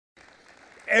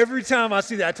Every time I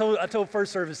see that, I told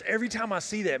first service, every time I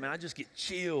see that, man, I just get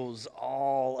chills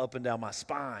all up and down my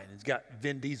spine. It's got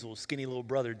Vin Diesel's skinny little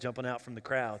brother jumping out from the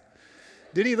crowd.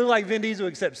 Didn't he look like Vin Diesel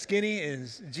except skinny? And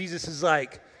Jesus is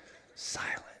like,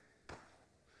 silent.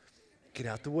 Get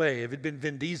out the way. If it had been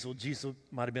Vin Diesel, Jesus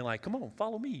might have been like, come on,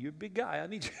 follow me. You're a big guy. I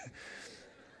need you.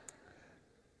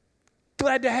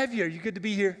 Glad to have you. Are you good to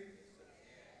be here?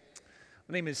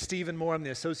 My name is Stephen Moore. I'm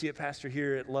the associate pastor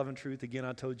here at Love and Truth. Again,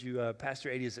 I told you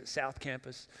Pastor Eddie is at South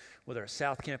Campus with our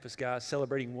South Campus guys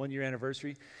celebrating 1-year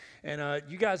anniversary. And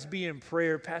you guys be in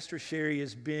prayer. Pastor Sherry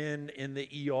has been in the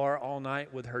ER all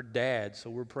night with her dad. So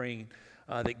we're praying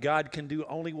that God can do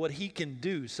only what he can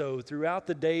do. So throughout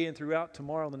the day and throughout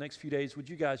tomorrow, the next few days, would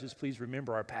you guys just please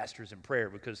remember our pastors in prayer,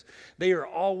 because they are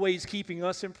always keeping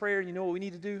us in prayer. And you know what we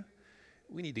need to do?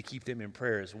 We need to keep them in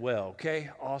prayer as well, okay?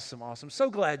 Awesome, awesome. So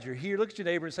glad you're here. Look at your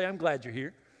neighbor and say, I'm glad you're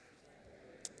here.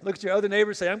 Look at your other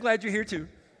neighbor and say, I'm glad you're here too.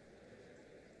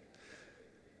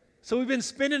 So we've been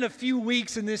spending a few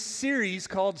weeks in this series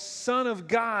called Son of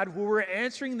God, where we're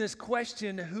answering this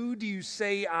question, who do you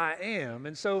say I am?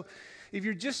 And so if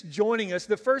you're just joining us,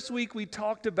 the first week we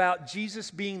talked about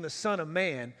Jesus being the Son of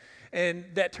Man. And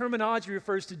that terminology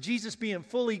refers to Jesus being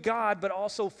fully God, but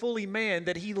also fully man,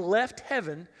 that he left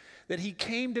heaven, that he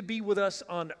came to be with us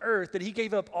on earth, that he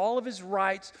gave up all of his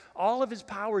rights, all of his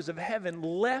powers of heaven,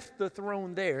 left the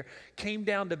throne there, came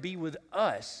down to be with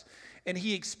us. And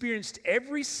he experienced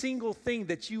every single thing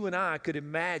that you and I could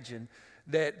imagine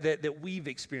that we've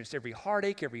experienced, every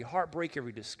heartache, every heartbreak,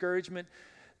 every discouragement.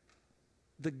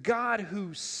 The God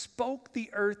who spoke the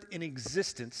earth in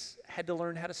existence had to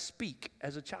learn how to speak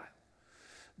as a child.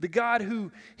 The God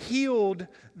who healed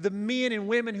the men and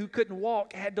women who couldn't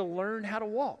walk had to learn how to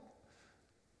walk.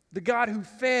 The God who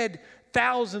fed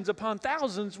thousands upon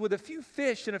thousands with a few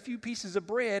fish and a few pieces of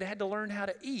bread had to learn how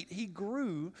to eat. He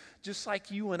grew just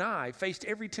like you and I, faced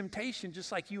every temptation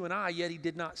just like you and I, yet he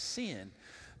did not sin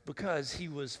because he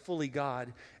was fully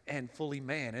God and fully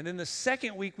man. And then the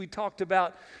second week we talked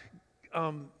about,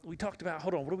 what did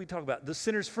we talk about? The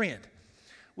sinner's friend.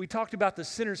 We talked about the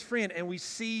sinner's friend, and we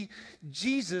see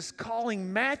Jesus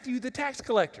calling Matthew the tax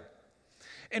collector.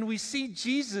 And we see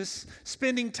Jesus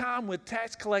spending time with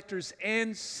tax collectors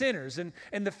and sinners.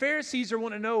 And the Pharisees are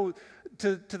wanting to know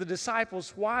to the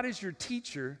disciples, why does your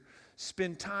teacher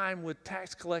spend time with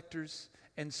tax collectors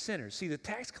and sinners? See, the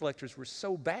tax collectors were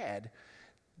so bad,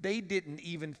 they didn't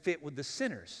even fit with the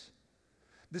sinners.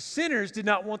 The sinners did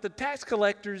not want the tax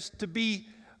collectors to be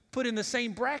put in the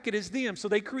same bracket as them. So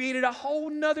they created a whole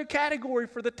nother category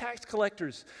for the tax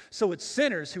collectors. So it's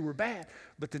sinners who were bad,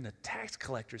 but then the tax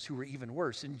collectors who were even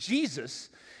worse. And Jesus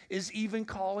is even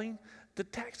calling the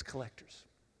tax collectors.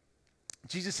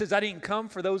 Jesus says, I didn't come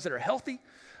for those that are healthy.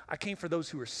 I came for those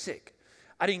who are sick.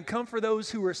 I didn't come for those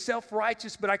who are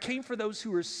self-righteous, but I came for those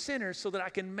who are sinners so that I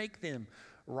can make them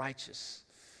righteous.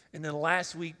 And then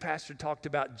last week, Pastor talked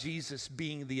about Jesus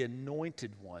being the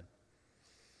anointed one,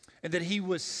 and that he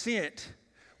was sent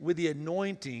with the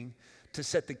anointing to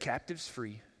set the captives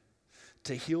free,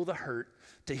 to heal the hurt,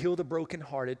 to heal the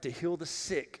brokenhearted, to heal the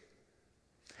sick.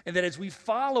 And that as we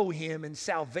follow him in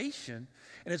salvation,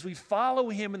 and as we follow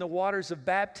him in the waters of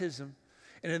baptism,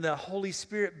 and in the Holy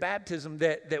Spirit baptism,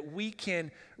 that we can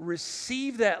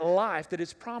receive that life that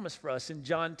is promised for us in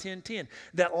John 10:10.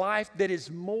 That life that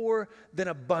is more than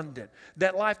abundant.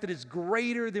 That life that is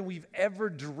greater than we've ever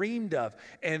dreamed of.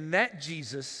 And that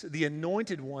Jesus, the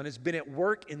anointed one, has been at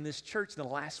work in this church in the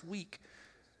last week.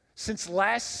 Since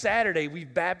last Saturday,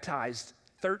 we've baptized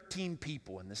 13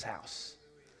 people in this house.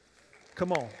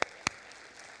 Come on.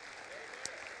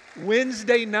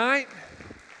 Wednesday night,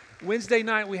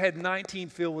 we had 19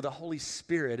 filled with the Holy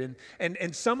Spirit.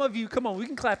 And some of you, come on, we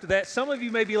can clap to that. Some of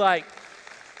you may be like,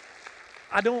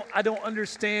 I don't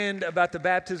understand about the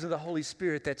baptism of the Holy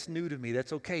Spirit. That's new to me.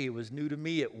 That's okay. It was new to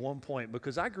me at one point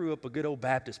because I grew up a good old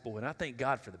Baptist boy, and I thank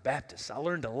God for the Baptists. I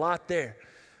learned a lot there.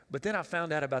 But then I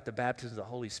found out about the baptism of the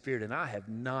Holy Spirit, and I have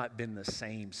not been the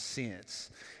same since.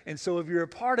 And so if you're a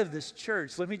part of this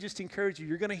church, let me just encourage you.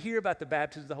 You're going to hear about the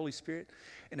baptism of the Holy Spirit,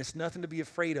 and it's nothing to be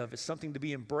afraid of. It's something to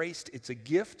be embraced. It's a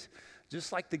gift,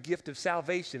 just like the gift of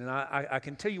salvation. And I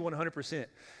can tell you 100%,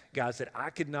 guys, that I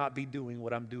could not be doing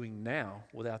what I'm doing now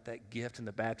without that gift and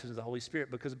the baptism of the Holy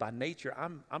Spirit, because by nature,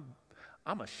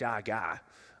 I'm a shy guy.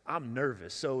 I'm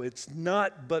nervous. So it's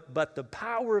not but the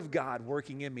power of God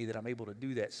working in me that I'm able to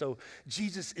do that. So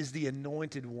Jesus is the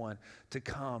anointed one to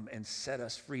come and set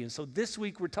us free. And so this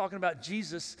week we're talking about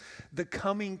Jesus, the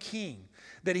coming king.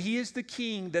 That he is the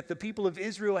king that the people of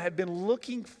Israel had been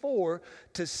looking for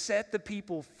to set the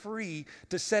people free,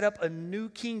 to set up a new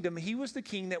kingdom. He was the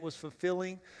king that was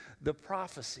fulfilling the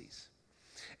prophecies.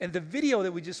 And the video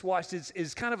that we just watched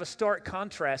is kind of a stark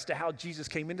contrast to how Jesus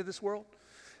came into this world.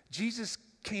 Jesus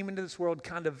came into this world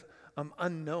kind of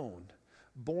unknown,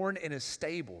 born in a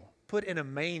stable, put in a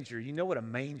manger. You know what a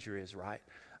manger is, right?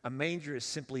 A manger is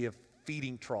simply a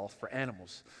feeding trough for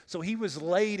animals. So he was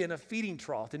laid in a feeding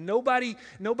trough, and nobody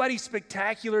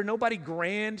spectacular, nobody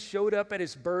grand showed up at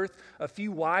his birth. A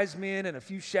few wise men and a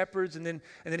few shepherds, and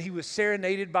then he was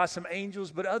serenaded by some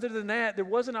angels. But other than that, there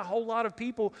wasn't a whole lot of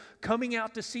people coming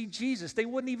out to see Jesus. They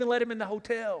wouldn't even let him in the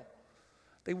hotel.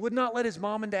 They would not let his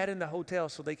mom and dad in the hotel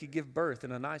so they could give birth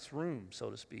in a nice room,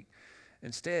 so to speak.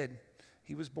 Instead,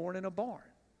 he was born in a barn.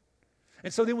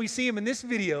 And so then we see him in this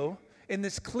video, in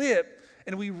this clip,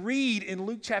 and we read in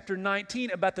Luke chapter 19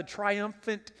 about the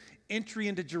triumphant entry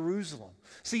into Jerusalem.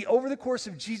 See, over the course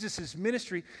of Jesus'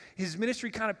 ministry, his ministry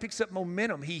kind of picks up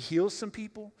momentum. He heals some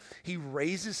people. He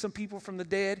raises some people from the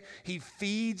dead. He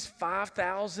feeds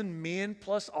 5,000 men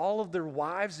plus all of their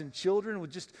wives and children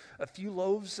with just a few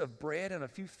loaves of bread and a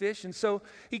few fish. And so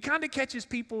he kind of catches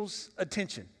people's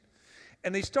attention.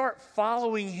 And they start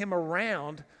following him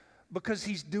around because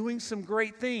he's doing some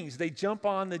great things. They jump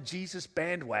on the Jesus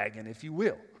bandwagon, if you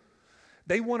will.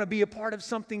 They want to be a part of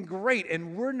something great,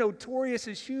 and we're notorious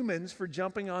as humans for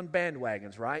jumping on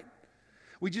bandwagons, right?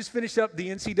 We just finished up the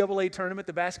NCAA tournament,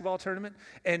 the basketball tournament,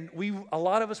 and a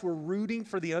lot of us were rooting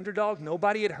for the underdog.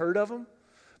 Nobody had heard of them,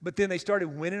 but then they started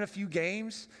winning a few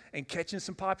games and catching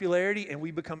some popularity, and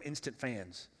we become instant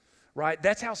fans. Right?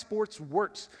 That's how sports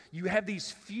works. You have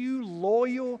these few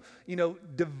loyal,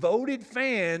 devoted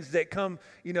fans that come,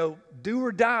 do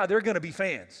or die, they're going to be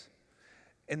fans.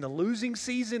 In the losing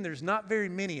season, there's not very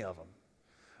many of them.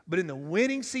 But in the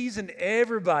winning season,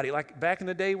 everybody, like back in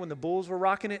the day when the Bulls were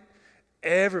rocking it,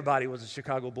 everybody was a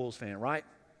Chicago Bulls fan, right?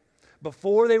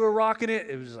 Before they were rocking it,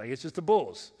 it was like, it's just the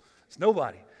Bulls. It's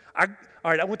nobody. All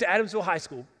right, I went to Adamsville High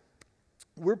School.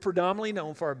 We're predominantly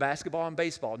known for our basketball and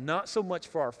baseball, not so much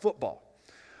for our football.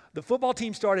 The football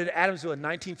team started at Adamsville in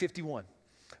 1951.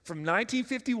 From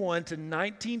 1951 to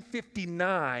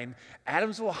 1959,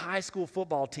 Adamsville High School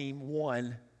football team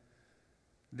won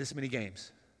this many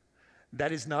games.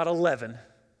 That is not 11.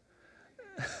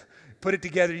 Put it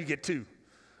together, you get 2.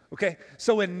 Okay,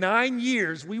 so in 9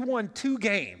 years, we won 2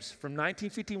 games from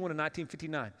 1951 to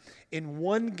 1959. In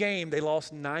one game, they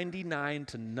lost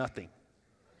 99-0.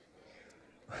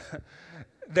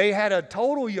 They had a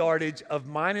total yardage of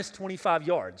minus 25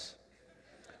 yards.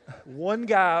 One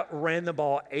guy ran the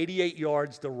ball 88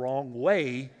 yards the wrong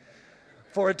way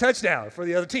for a touchdown for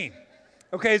the other team.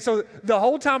 Okay, so the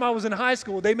whole time I was in high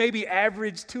school, they maybe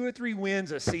averaged 2 or 3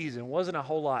 wins a season. Wasn't a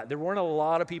whole lot. There weren't a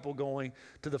lot of people going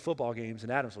to the football games in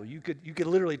Adamsville. You could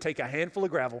literally take a handful of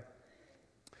gravel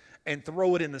and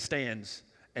throw it in the stands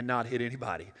and not hit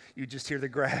anybody. You just hear the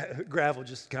gravel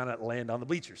just kind of land on the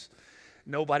bleachers.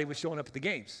 Nobody was showing up at the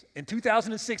games. In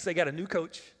 2006, they got a new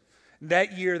coach.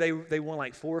 That year, they won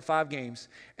like 4 or 5 games.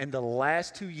 And the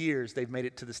last 2 years, they've made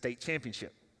it to the state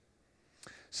championship.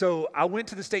 So I went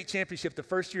to the state championship the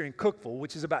first year in Cookeville,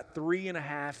 which is about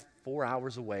 3.5, 4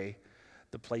 hours away.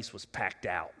 The place was packed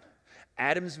out.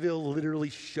 Adamsville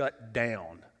literally shut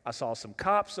down. I saw some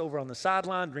cops over on the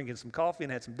sideline drinking some coffee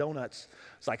and had some donuts.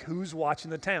 It's like, who's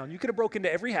watching the town? You could have broke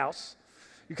into every house.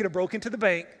 You could have broke into the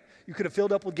bank. You could have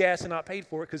filled up with gas and not paid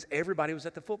for it because everybody was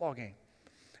at the football game.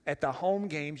 At the home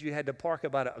games, you had to park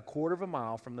about a quarter of a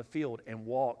mile from the field and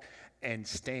walk and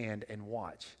stand and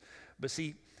watch. But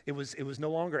see, it was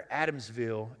no longer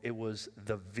Adamsville, it was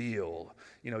the Ville.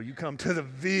 You come to the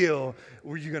Ville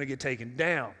where you're going to get taken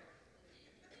down.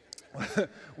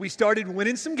 We started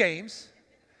winning some games,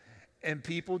 and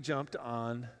people jumped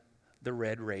on the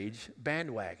Red Rage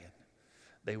bandwagon.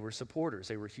 They were supporters.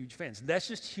 They were huge fans. That's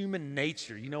just human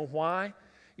nature. You know why?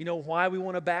 You know why we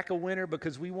want to back a winner?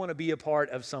 Because we want to be a part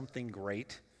of something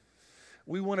great.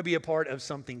 We want to be a part of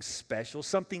something special,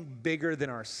 something bigger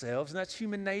than ourselves, and that's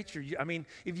human nature. I mean,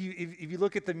 if you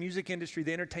look at the music industry,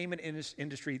 the entertainment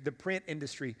industry, the print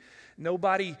industry,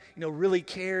 nobody really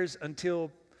cares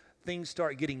until things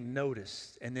start getting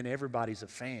noticed, and then everybody's a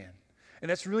fan. And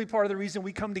that's really part of the reason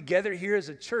we come together here as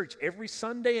a church every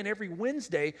Sunday and every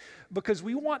Wednesday, because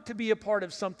we want to be a part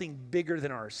of something bigger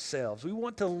than ourselves. We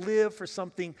want to live for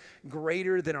something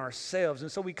greater than ourselves.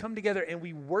 And so we come together and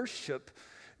we worship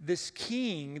this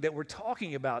King that we're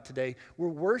talking about today. We're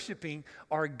worshiping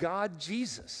our God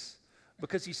Jesus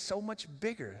because he's so much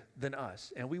bigger than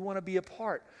us. And we want to be a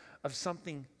part of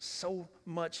something so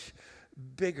much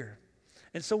bigger.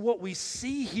 And so what we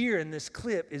see here in this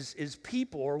clip is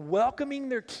people are welcoming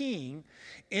their king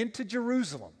into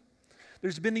Jerusalem.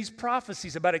 there's been these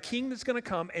prophecies about a king that's going to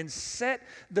come and set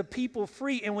the people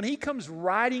free. And when he comes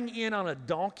riding in on a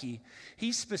donkey,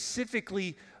 he's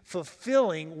specifically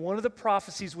fulfilling one of the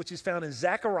prophecies which is found in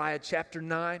Zechariah chapter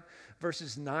 9,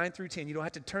 verses 9 through 10. You don't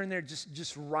have to turn there,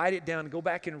 just write it down and go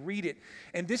back and read it.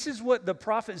 And this is what the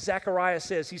prophet Zechariah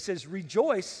says. He says,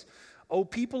 "Rejoice, O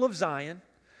people of Zion.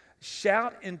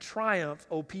 Shout in triumph,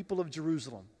 O people of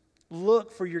Jerusalem.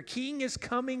 Look, for your king is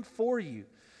coming for you.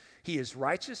 He is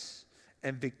righteous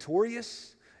and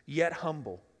victorious, yet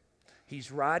humble.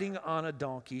 He's riding on a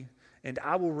donkey, and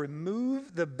I will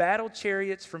remove the battle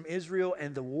chariots from Israel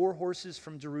and the war horses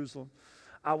from Jerusalem.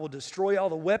 I will destroy all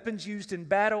the weapons used in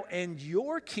battle, and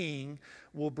your king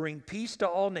will bring peace to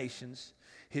all nations.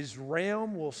 His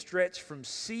realm will stretch from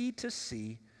sea to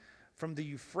sea, from the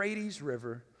Euphrates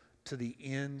River to the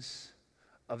ends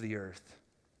of the earth."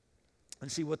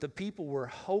 And see, what the people were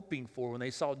hoping for when they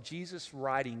saw Jesus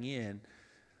riding in,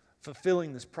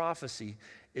 fulfilling this prophecy,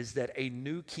 is that a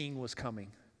new king was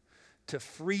coming to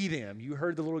free them. You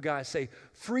heard the little guy say,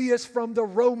 "Free us from the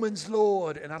Romans,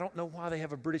 Lord." And I don't know why they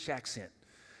have a British accent.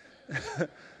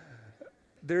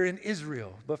 They're in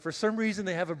Israel, but for some reason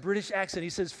they have a British accent. He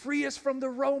says, "Free us from the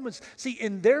Romans." See,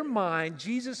 in their mind,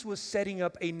 Jesus was setting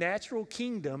up a natural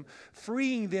kingdom,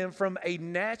 freeing them from a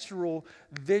natural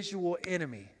visual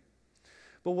enemy.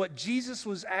 But what Jesus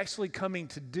was actually coming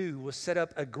to do was set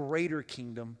up a greater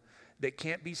kingdom that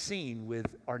can't be seen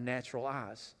with our natural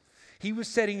eyes. He was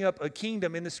setting up a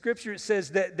kingdom. In the scripture, it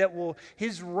says that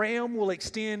his realm will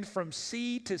extend from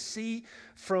sea to sea,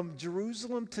 from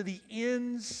Jerusalem to the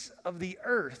ends of the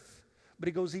earth. But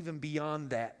it goes even beyond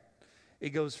that.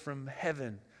 It goes from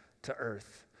heaven to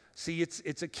earth. See,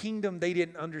 it's a kingdom they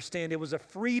didn't understand. It was a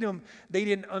freedom they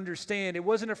didn't understand. It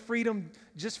wasn't a freedom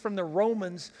just from the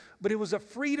Romans, but it was a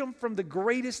freedom from the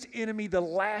greatest enemy, the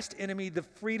last enemy, the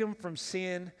freedom from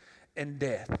sin and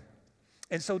death.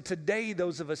 And so today,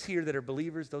 those of us here that are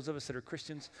believers, those of us that are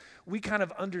Christians, we kind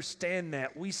of understand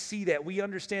that. We see that. We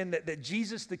understand that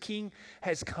Jesus the King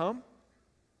has come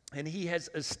and he has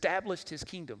established his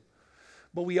kingdom.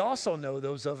 But we also know,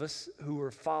 those of us who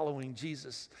are following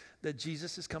Jesus, that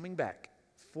Jesus is coming back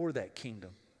for that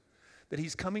kingdom. That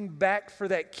he's coming back for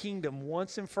that kingdom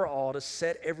once and for all to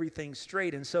set everything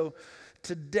straight. And so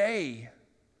today,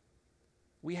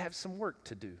 we have some work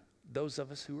to do, those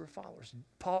of us who are followers.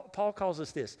 Paul calls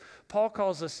us this. Paul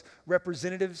calls us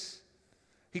representatives.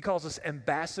 He calls us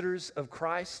ambassadors of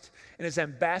Christ. And as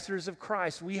ambassadors of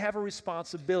Christ, we have a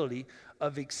responsibility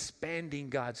of expanding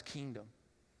God's kingdom.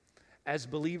 As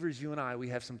believers, you and I, we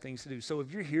have some things to do. So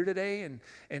if you're here today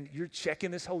and you're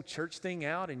checking this whole church thing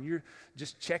out and you're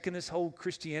just checking this whole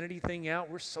Christianity thing out,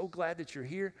 we're so glad that you're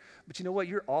here. But you know what?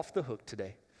 You're off the hook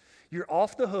today. You're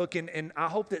off the hook, and I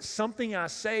hope that something I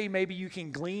say maybe you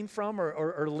can glean from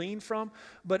or lean from.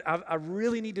 But I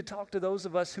really need to talk to those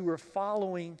of us who are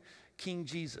following King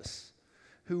Jesus,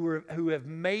 who have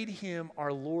made him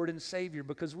our Lord and Savior,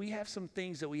 because we have some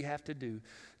things that we have to do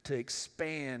to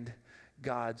expand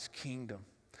God's kingdom.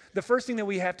 The first thing that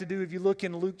we have to do, if you look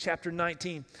in Luke chapter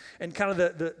 19, and kind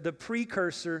of the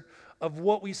precursor of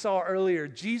what we saw earlier,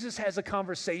 Jesus has a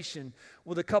conversation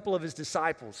with a couple of his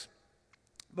disciples.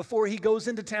 Before he goes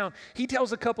into town, he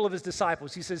tells a couple of his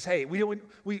disciples, he says, "Hey, we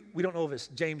don't know if it's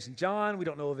James and John, we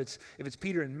don't know if it's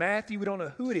Peter and Matthew, we don't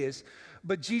know who it is,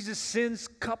 but Jesus sends a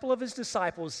couple of his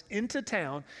disciples into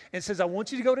town and says, I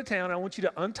want you to go to town, I want you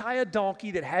to untie a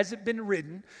donkey that hasn't been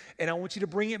ridden, and I want you to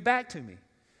bring it back to me.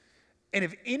 And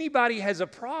if anybody has a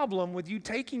problem with you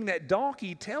taking that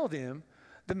donkey, tell them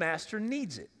the master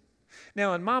needs it."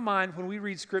 Now, in my mind, when we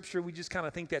read scripture, we just kind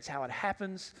of think that's how it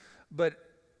happens, but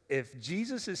if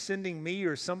Jesus is sending me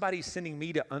or somebody's sending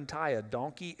me to untie a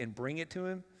donkey and bring it to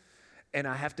him, and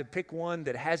I have to pick one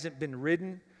that hasn't been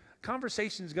ridden,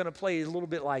 conversation's going to play a little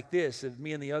bit like this of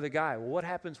me and the other guy. Well, what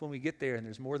happens when we get there and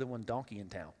there's more than one donkey in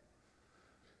town?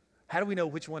 How do we know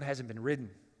which one hasn't been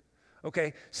ridden?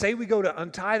 Okay, say we go to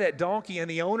untie that donkey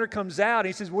and the owner comes out and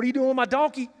he says, "What are you doing with my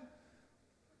donkey?"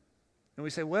 And we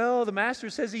say, "Well, the master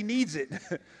says he needs it."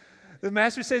 The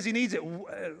master says he needs it.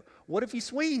 What if he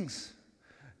swings?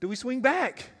 Do we swing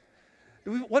back?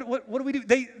 What do we do?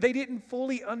 They didn't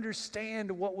fully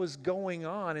understand what was going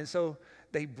on, and so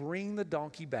they bring the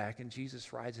donkey back, and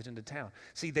Jesus rides it into town.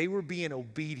 See, they were being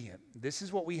obedient. This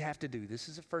is what we have to do. This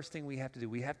is the first thing we have to do.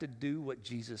 We have to do what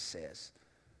Jesus says.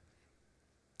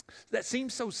 That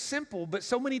seems so simple, but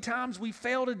so many times we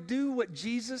fail to do what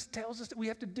Jesus tells us that we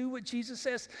have to do what Jesus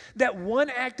says. That one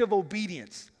act of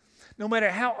obedience, no matter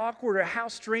how awkward or how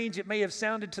strange it may have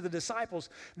sounded to the disciples,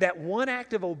 that one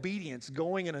act of obedience,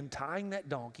 going and untying that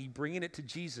donkey, bringing it to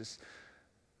Jesus,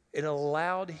 it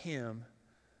allowed him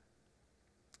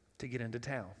to get into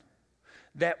town.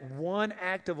 That one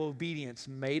act of obedience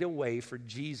made a way for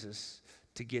Jesus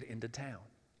to get into town.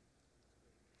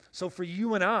 So for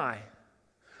you and I,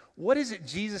 what is it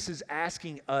Jesus is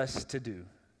asking us to do?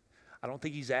 I don't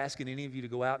think he's asking any of you to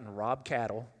go out and rob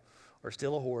cattle or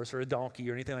steal a horse or a donkey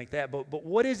or anything like that. But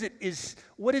what is it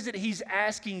he's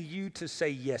asking you to say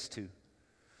yes to?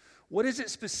 What is it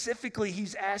specifically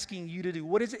he's asking you to do?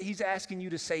 What is it he's asking you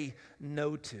to say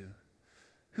no to?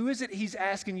 Who is it he's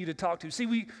asking you to talk to? See,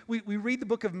 we read the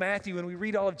book of Matthew and we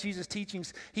read all of Jesus'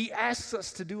 teachings. He asks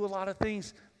us to do a lot of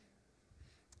things.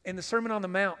 In the Sermon on the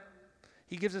Mount,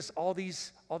 he gives us all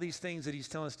these things that he's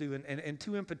telling us to do. And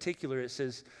two in particular, it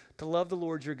says to love the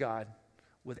Lord your God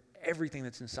with everything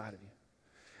that's inside of you.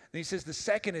 And he says the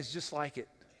second is just like it,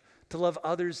 to love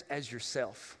others as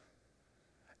yourself.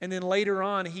 And then later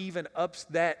on, he even ups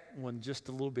that one just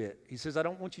a little bit. He says, I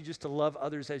don't want you just to love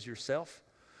others as yourself,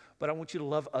 but I want you to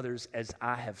love others as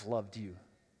I have loved you.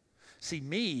 See,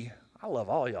 me, I love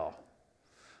all y'all,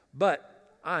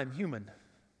 but I'm human,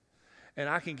 and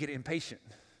I can get impatient.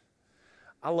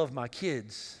 I love my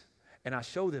kids, and I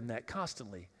show them that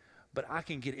constantly, but I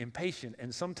can get impatient,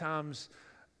 and sometimes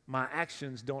my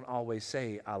actions don't always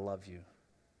say, I love you,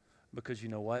 because you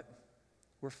know what?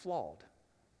 We're flawed.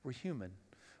 We're human.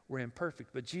 We're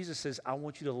imperfect. But Jesus says, I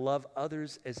want you to love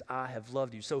others as I have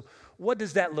loved you. So what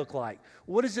does that look like?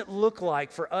 What does it look like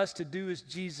for us to do as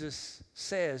Jesus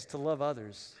says, to love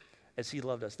others as he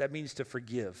loved us? That means to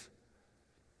forgive.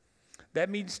 That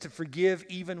means to forgive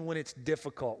even when it's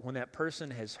difficult, when that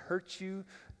person has hurt you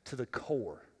to the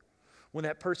core, when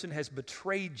that person has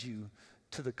betrayed you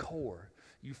to the core.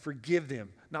 You forgive them,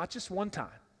 not just one time,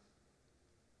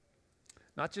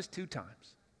 not just 2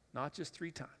 times, not just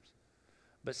 3 times,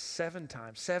 but 7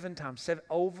 times,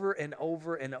 over and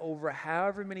over and over,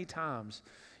 however many times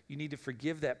you need to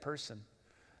forgive that person.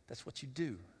 That's what you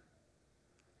do.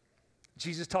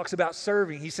 Jesus talks about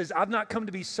serving. He says, I've not come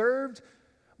to be served,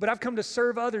 but I've come to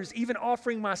serve others, even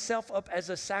offering myself up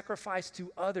as a sacrifice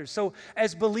to others. So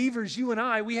as believers, you and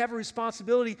I, we have a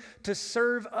responsibility to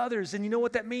serve others. And you know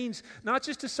what that means? Not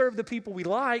just to serve the people we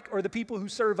like or the people who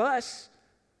serve us,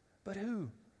 but who?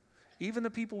 Even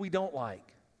the people we don't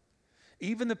like.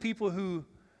 Even the people who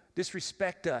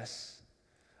disrespect us.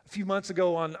 A few months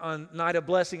ago on Night of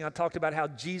Blessing, I talked about how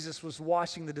Jesus was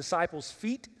washing the disciples'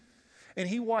 feet, and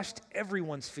he washed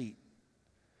everyone's feet.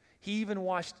 He even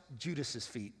washed Judas's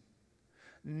feet.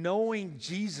 Knowing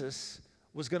Jesus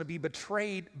was going to be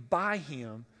betrayed by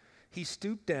him, he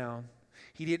stooped down.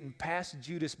 He didn't pass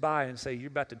Judas by and say, you're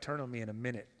about to turn on me in a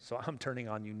minute, so I'm turning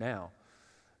on you now.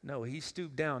 No, he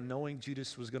stooped down knowing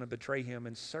Judas was going to betray him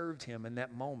and served him in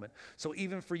that moment. So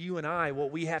even for you and I,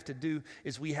 what we have to do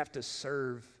is we have to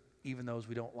serve even those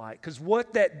we don't like. Because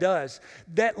what that does,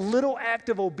 that little act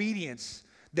of obedience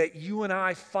that you and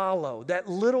I follow, that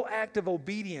little act of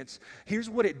obedience, here's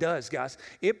what it does, guys.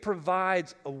 It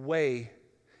provides a way,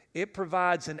 it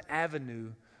provides an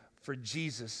avenue for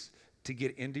Jesus to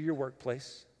get into your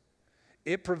workplace.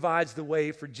 It provides the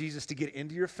way for Jesus to get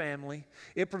into your family.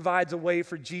 It provides a way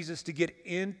for Jesus to get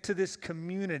into this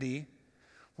community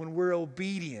when we're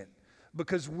obedient,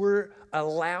 because we're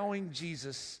allowing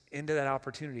Jesus into that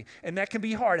opportunity. And that can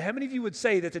be hard. How many of you would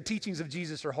say that the teachings of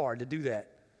Jesus are hard to do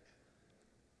that?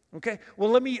 Okay, well,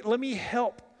 let me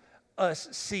help us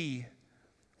see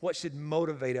what should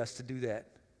motivate us to do that.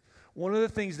 One of the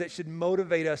things that should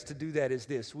motivate us to do that is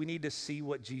this. We need to see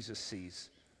what Jesus sees.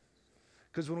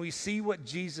 Because when we see what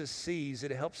Jesus sees,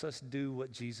 it helps us do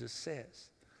what Jesus says.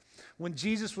 When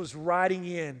Jesus was riding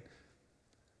in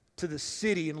to the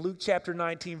city in Luke chapter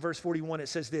 19, verse 41, it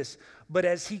says this, but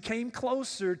as he came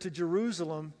closer to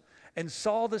Jerusalem and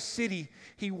saw the city,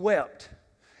 he wept.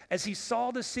 As he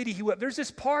saw the city, he wept. There's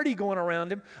this party going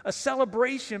around him, a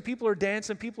celebration. People are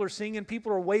dancing, people are singing,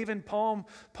 people are waving palm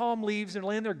leaves and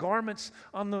laying their garments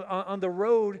on the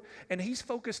road, and he's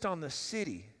focused on the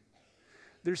city.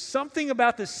 There's something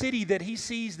about the city that he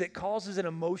sees that causes an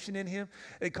emotion in him.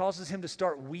 It causes him to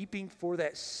start weeping for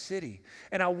that city.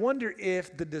 And I wonder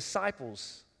if the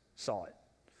disciples saw it.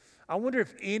 I wonder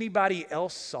if anybody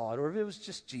else saw it or if it was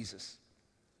just Jesus.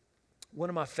 One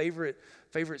of my favorite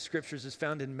scriptures is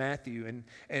found in Matthew,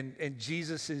 and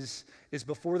Jesus is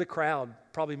before the crowd,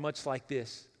 probably much like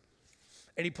this.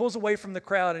 And he pulls away from the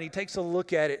crowd and he takes a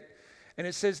look at it, and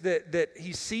it says that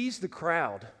he sees the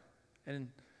crowd, and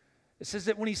it says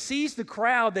that when he sees the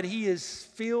crowd that he is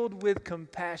filled with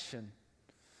compassion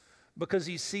because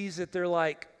he sees that they're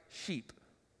like sheep,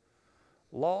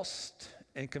 lost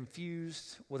and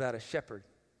confused without a shepherd.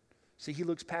 See, he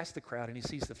looks past the crowd and he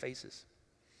sees the faces.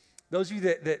 Those of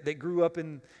you that grew up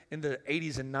in the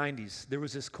 80s and 90s, there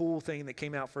was this cool thing that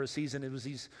came out for a season. It was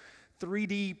these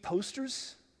 3D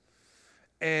posters,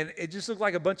 and it just looked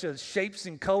like a bunch of shapes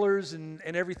and colors and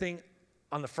everything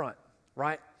on the front,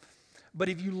 right? But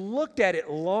if you looked at it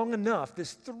long enough,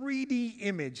 this 3D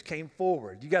image came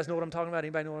forward. You guys know what I'm talking about?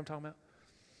 Anybody know what I'm talking about?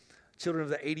 Children of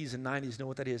the 80s and 90s know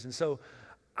what that is. And so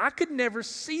I could never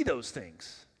see those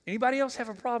things. Anybody else have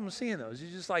a problem seeing those?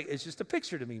 It's just like, it's just a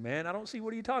picture to me, man. I don't see,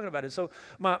 what are you talking about? And so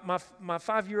my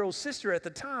 5-year-old sister at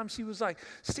the time, she was like,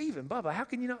 Stephen, Bubba, how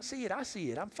can you not see it? I see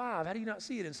it. I'm 5. How do you not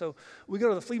see it? And so we go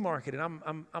to the flea market,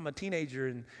 and I'm a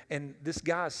teenager, and this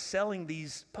guy's selling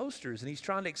these posters, and he's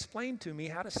trying to explain to me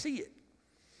how to see it.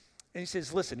 And he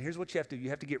says, listen, here's what you have to do.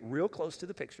 You have to get real close to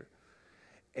the picture,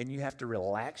 and you have to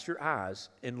relax your eyes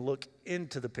and look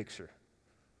into the picture.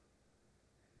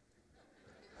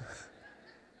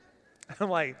 I'm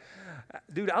like,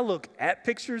 dude, I look at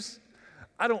pictures.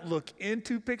 I don't look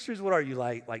into pictures. What are you,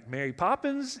 like Mary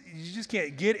Poppins? You just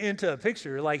can't get into a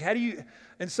picture. Like, how do you?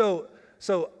 And so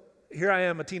here I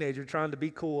am, a teenager, trying to be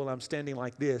cool, and I'm standing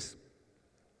like this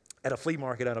at a flea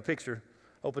market at a picture,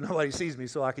 hoping nobody sees me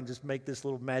so I can just make this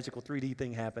little magical 3D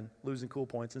thing happen, losing cool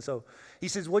points. And so he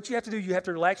says, what you have to do, you have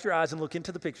to relax your eyes and look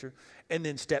into the picture and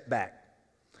then step back.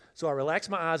 So I relax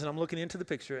my eyes, and I'm looking into the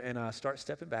picture, and I start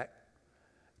stepping back.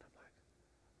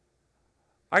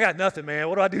 I got nothing, man.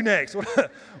 What do I do next?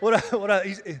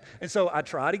 And so I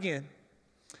try it again,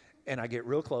 and I get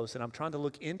real close, and I'm trying to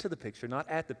look into the picture, not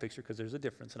at the picture, because there's a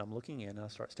difference, and I'm looking in, and I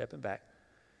start stepping back,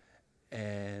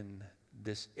 and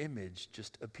this image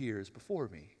just appears before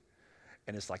me,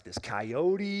 and it's like this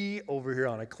coyote over here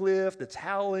on a cliff that's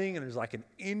howling, and there's like an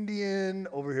Indian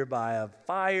over here by a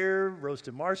fire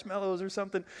roasting marshmallows or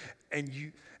something, and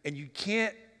you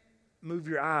can't move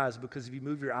your eyes, because if you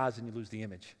move your eyes, then you lose the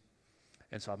image.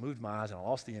 And so I moved my eyes and I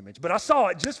lost the image. But I saw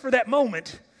it just for that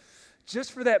moment.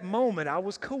 Just for that moment, I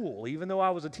was cool. Even though I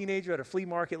was a teenager at a flea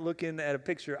market looking at a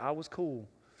picture, I was cool.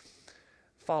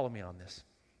 Follow me on this.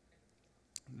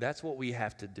 That's what we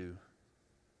have to do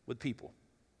with people.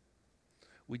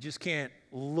 We just can't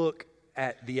look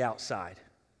at the outside.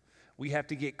 We have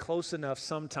to get close enough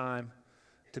sometime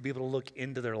to be able to look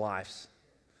into their lives.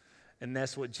 And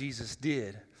that's what Jesus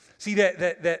did. See,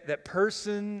 that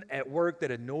person at work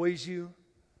that annoys you,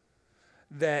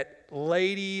 that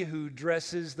lady who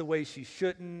dresses the way she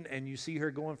shouldn't, and you see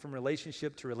her going from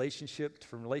relationship to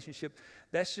relationship,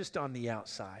 that's just on the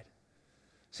outside.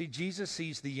 See, Jesus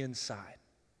sees the inside.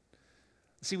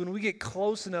 See, when we get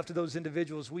close enough to those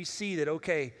individuals, we see that,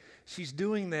 okay, she's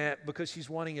doing that because she's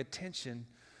wanting attention,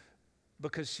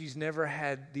 because she's never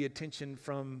had the attention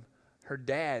from her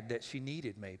dad that she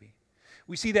needed, maybe.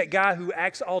 We see that guy who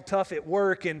acts all tough at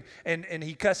work and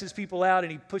he cusses people out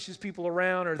and he pushes people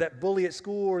around, or that bully at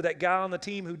school, or that guy on the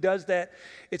team who does that.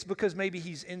 It's because maybe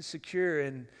he's insecure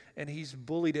and he's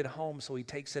bullied at home, so he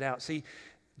takes it out. See,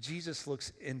 Jesus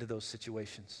looks into those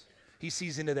situations. He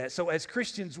sees into that. So as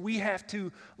Christians, we have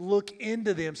to look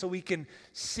into them so we can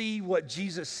see what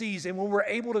Jesus sees. And when we're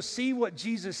able to see what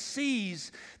Jesus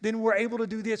sees, then we're able to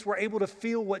do this. We're able to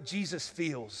feel what Jesus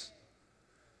feels.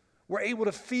 We're able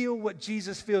to feel what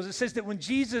Jesus feels. It says that when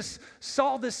Jesus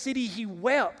saw the city, he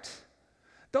wept.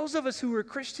 Those of us who are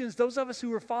Christians, those of us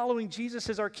who are following Jesus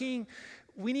as our King,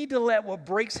 we need to let what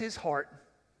breaks his heart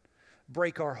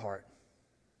break our heart.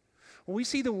 When we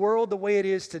see the world the way it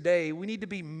is today, we need to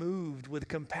be moved with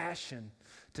compassion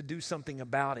to do something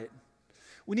about it.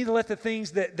 We need to let the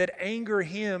things that anger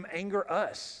him anger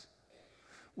us.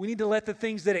 We need to let the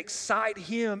things that excite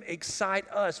him excite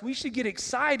us. We should get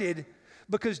excited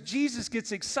because Jesus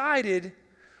gets excited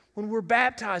when we're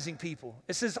baptizing people.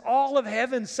 It says all of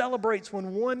heaven celebrates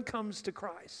when one comes to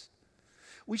Christ.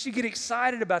 We should get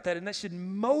excited about that, and that should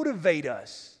motivate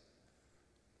us.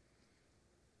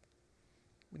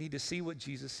 We need to see what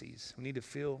Jesus sees. We need to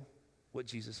feel what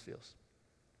Jesus feels.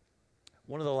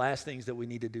 One of the last things that we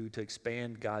need to do to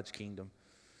expand God's kingdom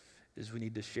is we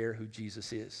need to share who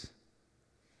Jesus is.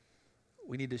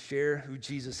 We need to share who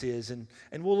Jesus is. And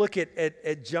we'll look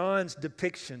at John's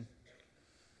depiction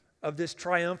of this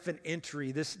triumphant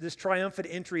entry. This triumphant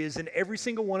entry is in every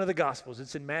single one of the Gospels.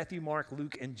 It's in Matthew, Mark,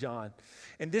 Luke, and John.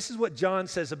 And this is what John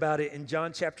says about it in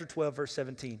John chapter 12, verse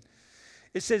 17.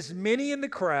 It says, many in the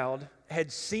crowd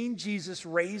had seen Jesus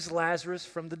raise Lazarus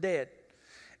from the dead,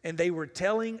 and they were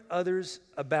telling others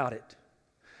about it.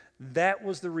 That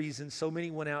was the reason so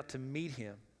many went out to meet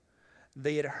him.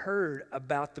 They had heard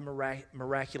about the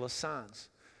miraculous signs.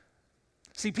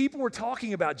 See, people were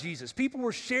talking about Jesus. People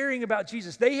were sharing about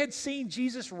Jesus. They had seen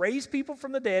Jesus raise people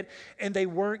from the dead, and they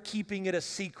weren't keeping it a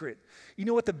secret. You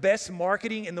know what the best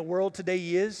marketing in the world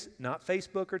today is? Not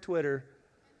Facebook or Twitter.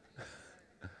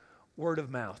 Word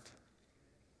of mouth.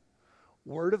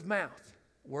 Word of mouth.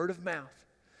 Word of mouth.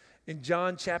 In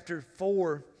John chapter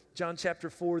 4,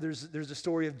 there's a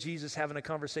story of Jesus having a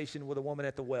conversation with a woman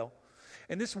at the well.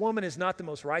 And this woman is not the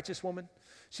most righteous woman.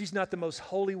 She's not the most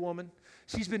holy woman.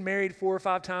 She's been married 4 or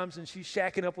 5 times, and she's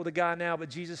shacking up with a guy now, but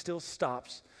Jesus still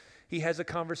stops. He has a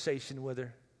conversation with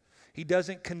her. He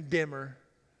doesn't condemn her,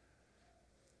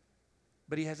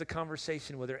 but he has a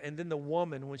conversation with her. And then the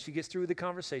woman, when she gets through the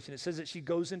conversation, it says that she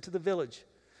goes into the village,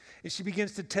 and she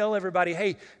begins to tell everybody,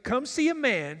 hey, come see a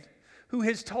man who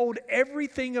has told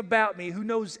everything about me, who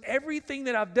knows everything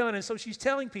that I've done. And so she's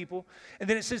telling people, and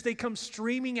then it says they come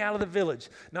streaming out of the village.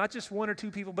 Not just 1 or 2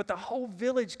 people, but the whole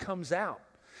village comes out.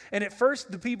 And at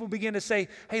first, the people begin to say,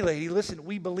 hey, lady, listen,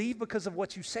 we believe because of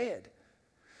what you said.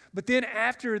 But then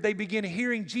after they begin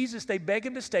hearing Jesus, they beg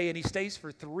him to stay, and he stays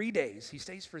for 3 days. He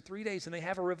stays for 3 days, and they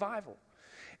have a revival.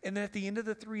 And then at the end of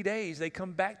the 3 days, they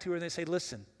come back to her, and they say,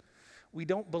 listen, we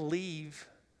don't believe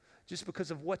just because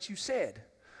of what you said.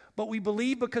 But we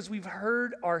believe because we've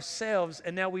heard ourselves,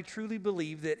 and now we truly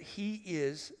believe that he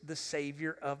is the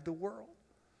Savior of the world.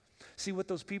 See, what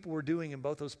those people were doing in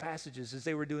both those passages is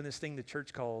they were doing this thing the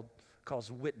church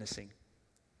calls witnessing.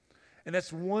 And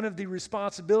that's one of the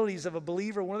responsibilities of a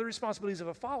believer, one of the responsibilities of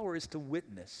a follower is to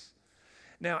witness.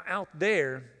 Now, out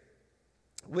there,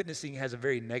 witnessing has a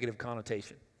very negative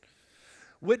connotation.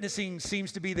 Witnessing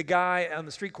seems to be the guy on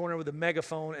the street corner with a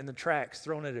megaphone and the tracts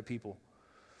throwing it at people,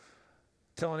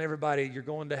 telling everybody, you're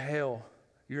going to hell,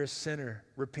 you're a sinner,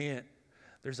 repent.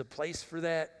 There's a place for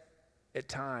that at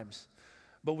times.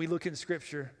 But we look in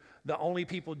Scripture, the only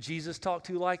people Jesus talked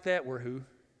to like that were who?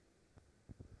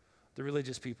 The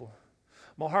religious people.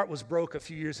 My heart was broke a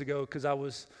few years ago because I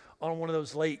was on one of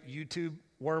those late YouTube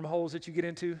wormholes that you get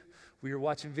into. We were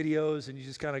watching videos and you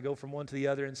just kind of go from one to the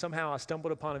other. And somehow I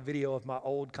stumbled upon a video of my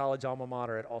old college alma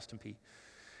mater at Austin Peay.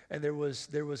 And there was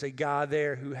a guy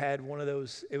there who had one of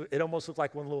those, it almost looked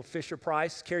like one of the little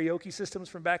Fisher-Price karaoke systems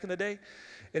from back in the day.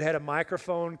 It had a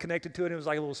microphone connected to it. It was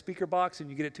like a little speaker box, and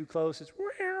you get it too close, it's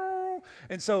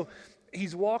and so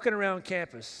he's walking around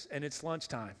campus, and it's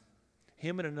lunchtime.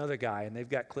 Him and another guy, and they've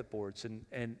got clipboards,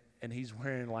 and he's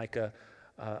wearing like a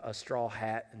straw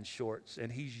hat and shorts,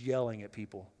 and he's yelling at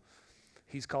people.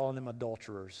 He's calling them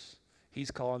adulterers.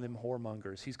 He's calling them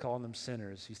whoremongers. He's calling them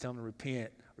sinners. He's telling them to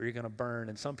repent or you're going to burn.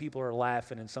 And some people are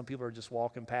laughing and some people are just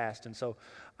walking past. And so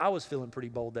I was feeling pretty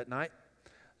bold that night.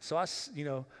 So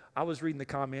I was reading the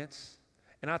comments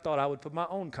and I thought I would put my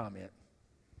own comment.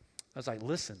 I was like,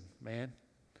 listen, man,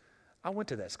 I went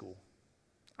to that school.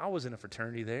 I was in a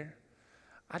fraternity there.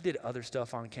 I did other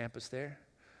stuff on campus there.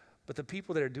 But the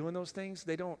people that are doing those things,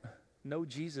 they don't know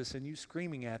Jesus, and you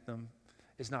screaming at them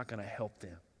is not going to help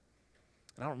them.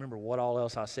 And I don't remember what all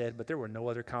else I said, but there were no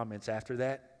other comments after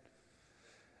that.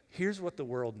 Here's what the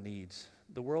world needs.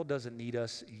 The world doesn't need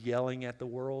us yelling at the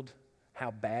world how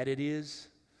bad it is,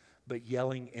 but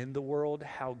yelling in the world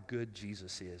how good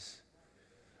Jesus is.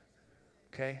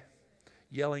 Okay?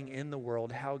 Yelling in the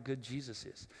world how good Jesus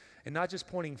is. And not just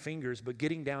pointing fingers, but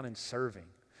getting down and serving.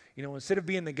 You know, instead of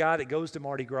being the guy that goes to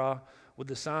Mardi Gras with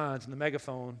the signs and the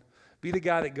megaphone, be the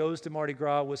guy that goes to Mardi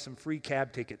Gras with some free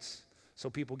cab tickets so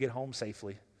people get home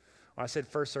safely. Or I said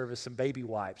first service, some baby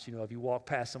wipes. You know, if you walk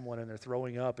past someone and they're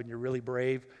throwing up and you're really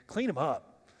brave, clean them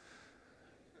up.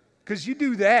 Because you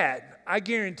do that, I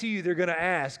guarantee you they're going to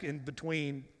ask in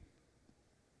between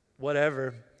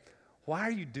whatever, why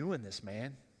are you doing this,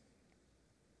 man?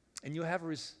 And you'll have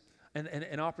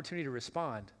an opportunity to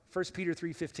respond. 1 Peter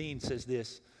 3:15 says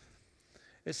this.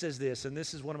 It says this, and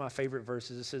this is one of my favorite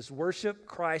verses. It says, worship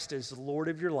Christ as Lord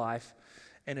of your life,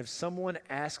 and if someone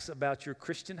asks about your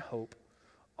Christian hope,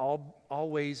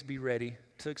 always be ready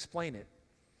to explain it.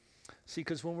 See,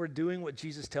 because when we're doing what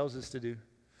Jesus tells us to do,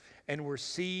 and we're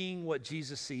seeing what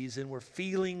Jesus sees, and we're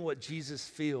feeling what Jesus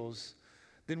feels,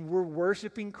 then we're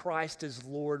worshiping Christ as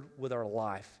Lord with our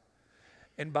life.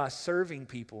 And by serving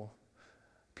people,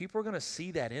 people are going to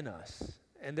see that in us.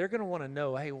 And they're going to want to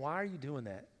know, hey, why are you doing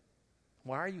that?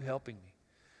 Why are you helping me?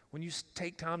 When you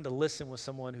take time to listen with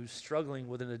someone who's struggling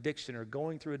with an addiction or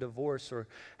going through a divorce or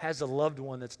has a loved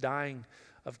one that's dying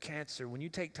of cancer, when you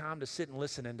take time to sit and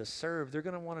listen and to serve, they're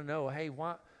going to want to know, hey,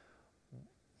 why?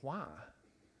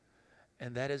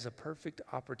 And that is a perfect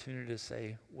opportunity to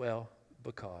say, well,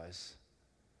 because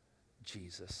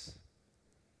Jesus.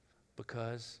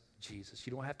 Because Jesus.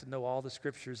 You don't have to know all the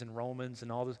scriptures in Romans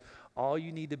and all this. All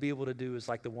you need to be able to do is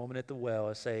like the woman at the well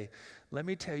and say, let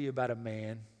me tell you about a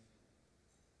man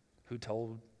who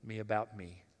told me about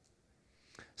me.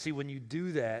 See, when you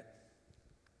do that,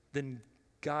 then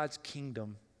God's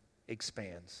kingdom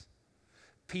expands.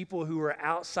 People who are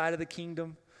outside of the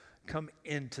kingdom come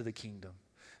into the kingdom.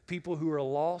 People who are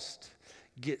lost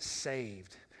get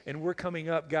saved. And we're coming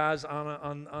up, guys,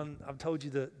 on I've told you,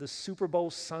 the Super Bowl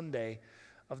Sunday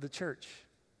of the church.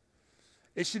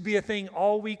 It should be a thing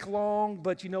all week long,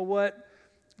 but you know what?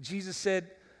 Jesus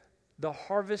said, the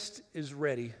harvest is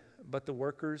ready, but the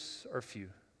workers are few.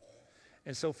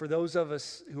 And so for those of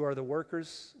us who are the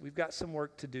workers, we've got some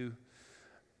work to do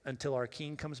until our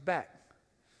King comes back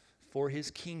for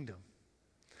his kingdom.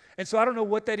 And so I don't know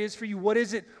what that is for you. What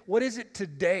is it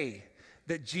today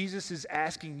that Jesus is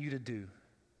asking you to do?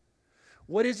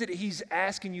 What is it he's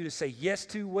asking you to say yes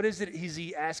to? What is it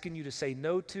he asking you to say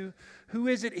no to? Who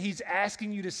is it he's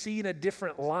asking you to see in a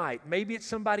different light? Maybe it's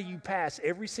somebody you pass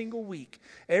every single week,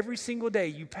 every single day.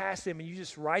 You pass them and you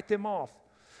just write them off.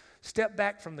 Step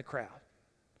back from the crowd.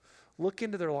 Look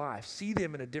into their life. See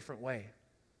them in a different way.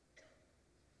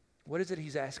 What is it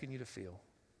he's asking you to feel?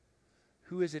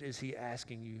 Who is he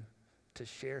asking you to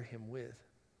share him with?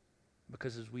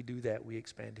 Because as we do that, we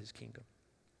expand his kingdom.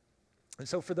 And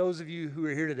so for those of you who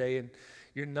are here today and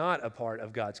you're not a part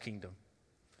of God's kingdom,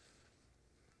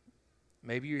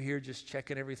 maybe you're here just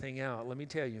checking everything out. Let me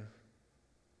tell you,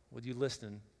 with you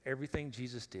listening, everything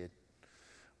Jesus did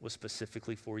was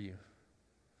specifically for you.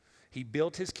 He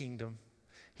built his kingdom.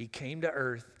 He came to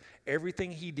earth.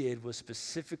 Everything he did was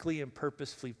specifically and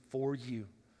purposefully for you.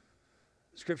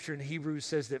 Scripture in Hebrews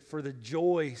says that for the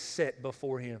joy set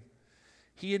before him,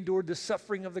 he endured the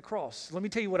suffering of the cross. Let me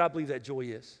tell you what I believe that joy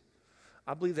is.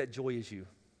 I believe that joy is you.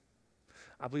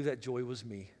 I believe that joy was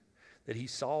me. That he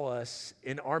saw us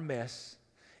in our mess,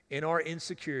 in our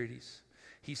insecurities.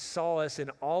 He saw us in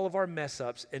all of our mess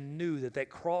ups and knew that that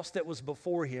cross that was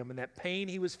before him and that pain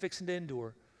he was fixing to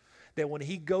endure, that when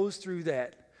he goes through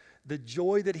that, the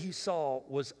joy that he saw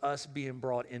was us being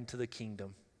brought into the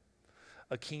kingdom.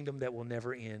 A kingdom that will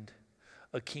never end.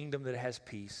 A kingdom that has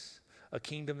peace. A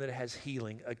kingdom that has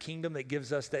healing. A kingdom that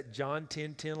gives us that John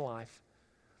 10:10 life.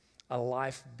 A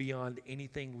life beyond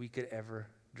anything we could ever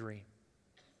dream.